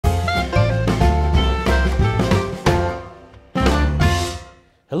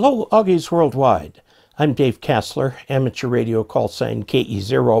Hello, Augies Worldwide. I'm Dave Kassler, amateur radio call sign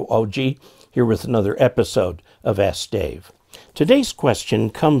KE0OG, here with another episode of Ask Dave. Today's question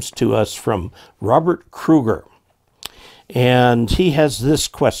comes to us from Robert Kruger, and he has this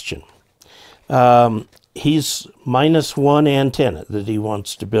question. He's minus one antenna that he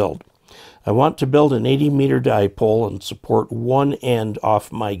wants to build. I want to build an 80-meter dipole and support one end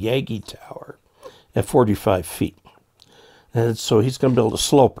off my Yagi tower at 45 feet. And so he's going to build a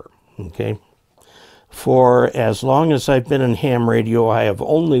sloper, okay? For as long as I've been in ham radio, I have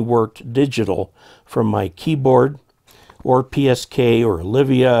only worked digital from my keyboard or PSK or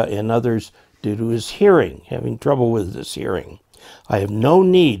Olivia and others due to his hearing, having trouble with his hearing. I have no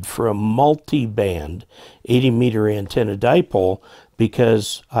need for a multi-band 80-meter antenna dipole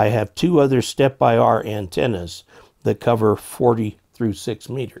because I have two other step-IR antennas that cover 40 through 6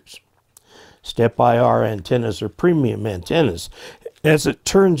 meters. Step-IR antennas are premium antennas. As it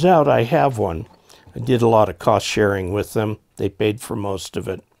turns out, I have one. I did a lot of cost sharing with them. They paid for most of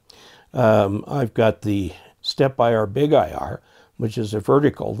it. I've got the Step-IR Big IR, which is a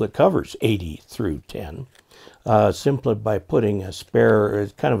vertical that covers 80 through 10, simply by putting a spare,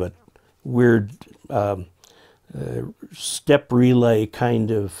 kind of a weird step relay kind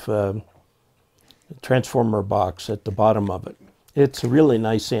of transformer box at the bottom of it. It's a really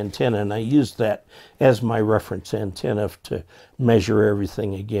nice antenna, and I use that as my reference antenna to measure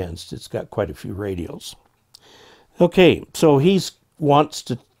everything against. It's got quite a few radials. Okay, so he wants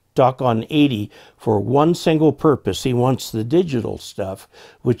to talk on 80 for one single purpose. He wants the digital stuff,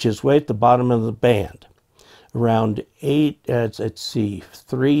 which is way at the bottom of the band. Around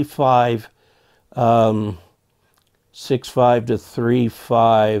 3.5, 6.5 to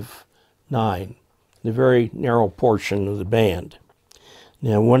 3.59, the very narrow portion of the band.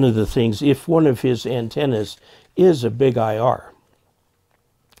 Now, one of the things, if one of his antennas is a big IR,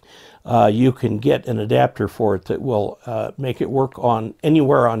 you can get an adapter for it that will make it work on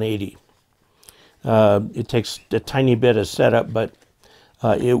anywhere on 80. It takes a tiny bit of setup, but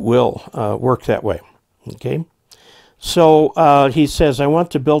it will work that way. Okay, so he says, I want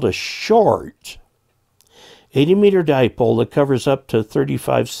to build a short 80-meter dipole that covers up to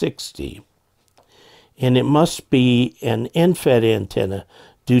 3560. And it must be an end-fed antenna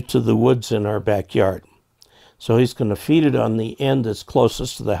due to the woods in our backyard. So he's going to feed it on the end that's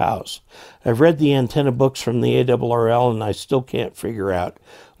closest to the house. I've read the antenna books from the ARRL, and I still can't figure out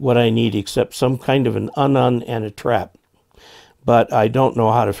what I need except some kind of an unun and a trap. But I don't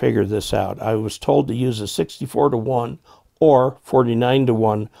know how to figure this out. I was told to use a 64-to-1 or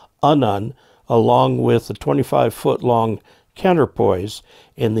 49-to-1 unun along with a 25-foot-long counterpoise,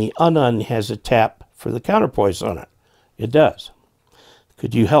 and the unun has a tap for the counterpoise on it. It does.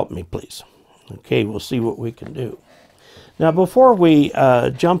 Could you help me, please? Okay, we'll see what we can do. Now, before we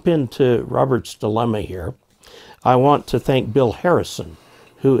jump into Robert's dilemma here, I want to thank Bill Harrison,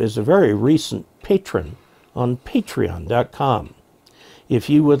 who is a very recent patron on patreon.com. If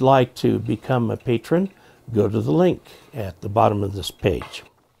you would like to become a patron, go to the link at the bottom of this page.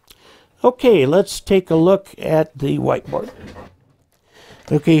 Okay, let's take a look at the whiteboard.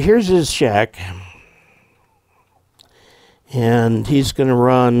 Okay, here's his shack. And he's going to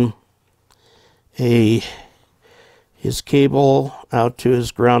run his cable out to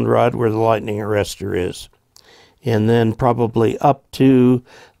his ground rod where the lightning arrestor is. And then probably up to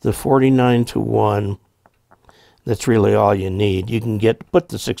the 49-to-1. That's really all you need. You can put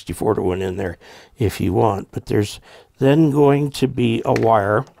the 64-to-1 in there if you want. But there's then going to be a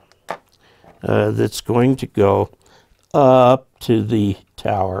wire that's going to go up to the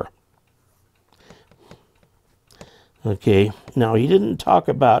tower. Okay, now he didn't talk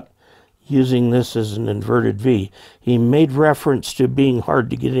about using this as an inverted V. He made reference to being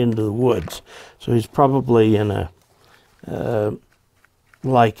hard to get into the woods. So he's probably in a,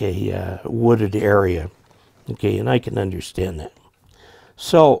 wooded area. Okay, and I can understand that.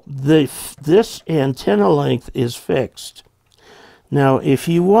 So this antenna length is fixed. Now, if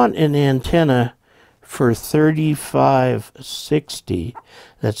you want an antenna for 3560,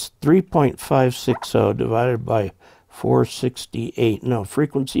 that's 3.560 divided by 468, no,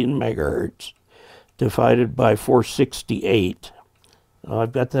 frequency in megahertz, divided by 468. Oh,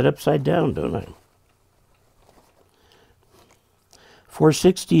 I've got that upside down, don't I?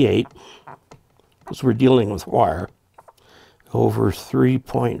 468, because we're dealing with wire, over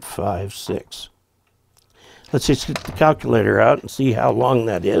 3.56. Let's just get the calculator out and see how long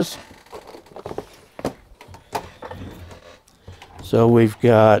that is. So we've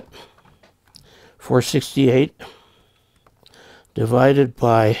got 468 divided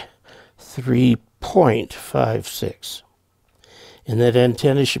by 3.56. And that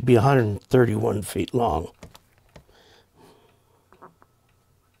antenna should be 131 feet long.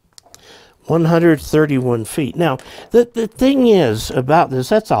 131 feet. Now, the thing is about this,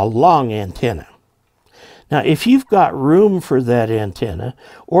 that's a long antenna. Now, if you've got room for that antenna,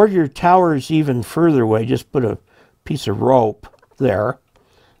 or your tower's even further away, just put a piece of rope there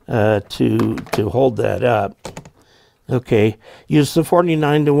to hold that up. Okay, use the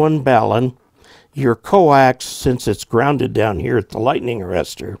 49-to-1 balun. Your coax, since it's grounded down here at the lightning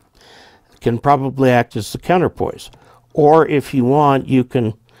arrestor, can probably act as the counterpoise. Or if you want, you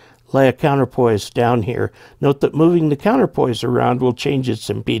can lay a counterpoise down here. Note that moving the counterpoise around will change its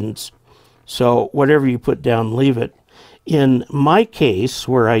impedance. So whatever you put down, leave it. In my case,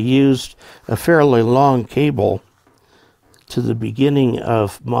 where I used a fairly long cable to the beginning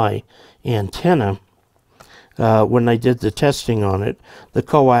of my antenna, when I did the testing on it, the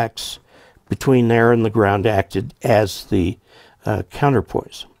coax between there and the ground acted as the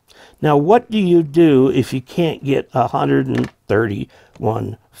counterpoise. Now, what do you do if you can't get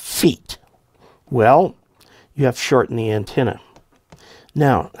 131 feet? Well, you have to shorten the antenna.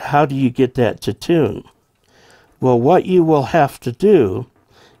 Now, how do you get that to tune? Well, what you will have to do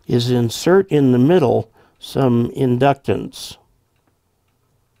is insert in the middle some inductance.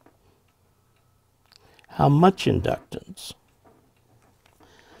 How much inductance?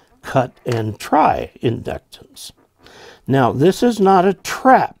 Cut and try inductance. Now, this is not a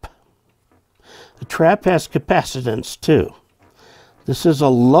trap. The trap has capacitance too. This is a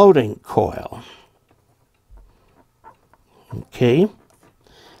loading coil. Okay?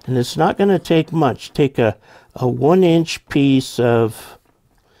 And it's not going to take much. Take a 1-inch piece of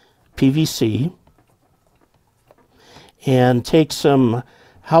PVC and take some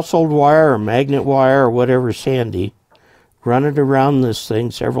household wire or magnet wire or whatever's handy. Run it around this thing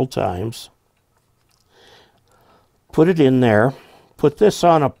several times. Put it in there. Put this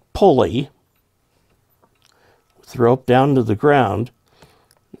on a pulley with rope down to the ground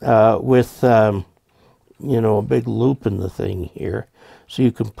with, you know, a big loop in the thing here. So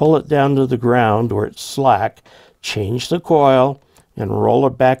you can pull it down to the ground where it's slack, change the coil, and roll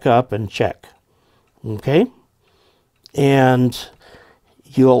it back up and check. Okay? And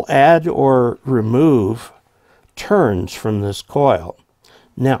you'll add or remove turns from this coil.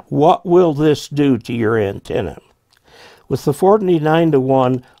 Now, what will this do to your antenna? With the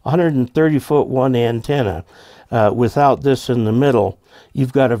 49-to-1, 130-foot-1 antenna, without this in the middle,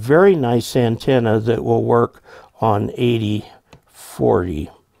 you've got a very nice antenna that will work on 80, 40,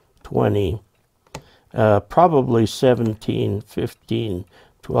 20, probably 17, 15,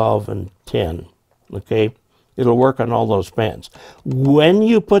 12, and 10. Okay? It'll work on all those bands. When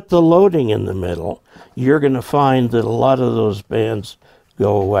you put the loading in the middle, you're going to find that a lot of those bands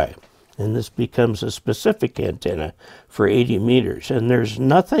go away. And this becomes a specific antenna for 80 meters. And there's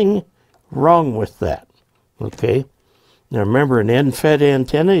nothing wrong with that. Okay? Now remember, an end-fed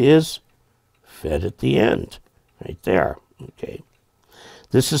antenna is fed at the end. Right there. Okay?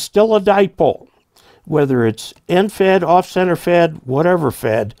 This is still a dipole. Whether it's end-fed, off-center fed, whatever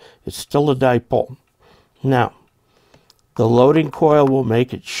fed, it's still a dipole. Now, the loading coil will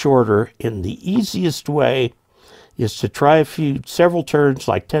make it shorter, and the easiest way is to try several turns,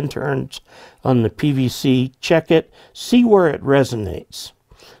 like 10 turns on the PVC, check it, see where it resonates.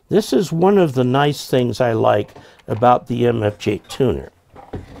 This is one of the nice things I like about the MFJ tuner.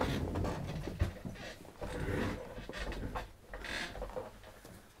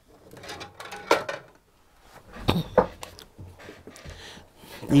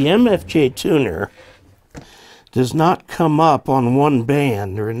 The MFJ tuner does not come up on one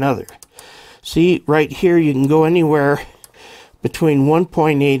band or another. See, right here you can go anywhere between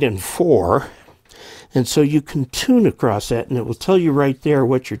 1.8 and 4, and so you can tune across that, and it will tell you right there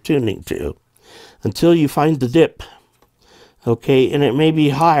what you're tuning to until you find the dip. Okay, and it may be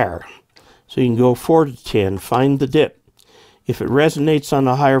higher, so you can go 4 to 10, find the dip. If it resonates on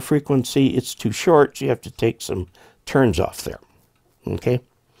a higher frequency, it's too short, so you have to take some turns off there. Okay,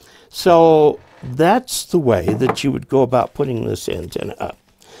 so that's the way that you would go about putting this antenna up.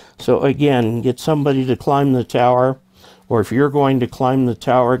 So again, get somebody to climb the tower, or if you're going to climb the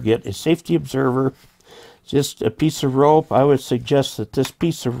tower, get a safety observer, just a piece of rope. I would suggest that this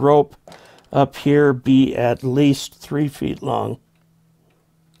piece of rope up here be at least 3 feet long.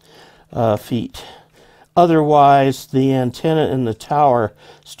 Otherwise, the antenna and the tower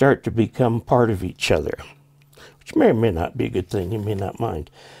start to become part of each other, which may or may not be a good thing. You may not mind.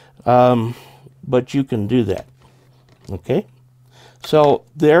 But you can do that. Okay? So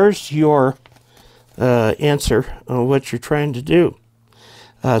there's your answer on what you're trying to do.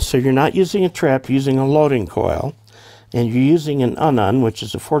 So you're not using a trap, you're using a loading coil. and you're using an unun, which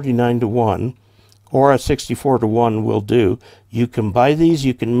is a 49-to-1, or a 64-to-1 will do. You can buy these,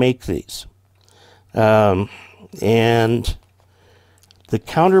 you can make these. And the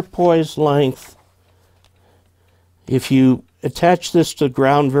counterpoise length, if you attach this to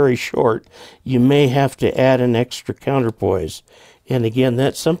ground very short, you may have to add an extra counterpoise. And again,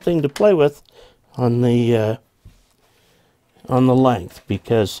 that's something to play with on the length,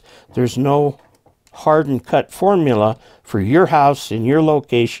 because there's no hard and cut formula for your house and your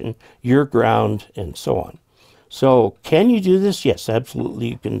location, your ground, and so on. So can you do this? Yes, absolutely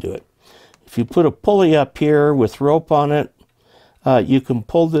you can do it. If you put a pulley up here with rope on it, you can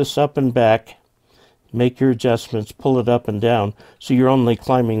pull this up and back, make your adjustments, pull it up and down, so you're only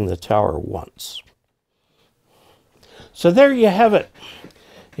climbing the tower once. So there you have it.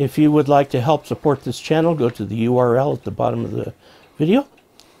 If you would like to help support this channel, go to the URL at the bottom of the video.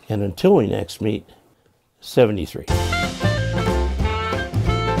 And until we next meet, 73.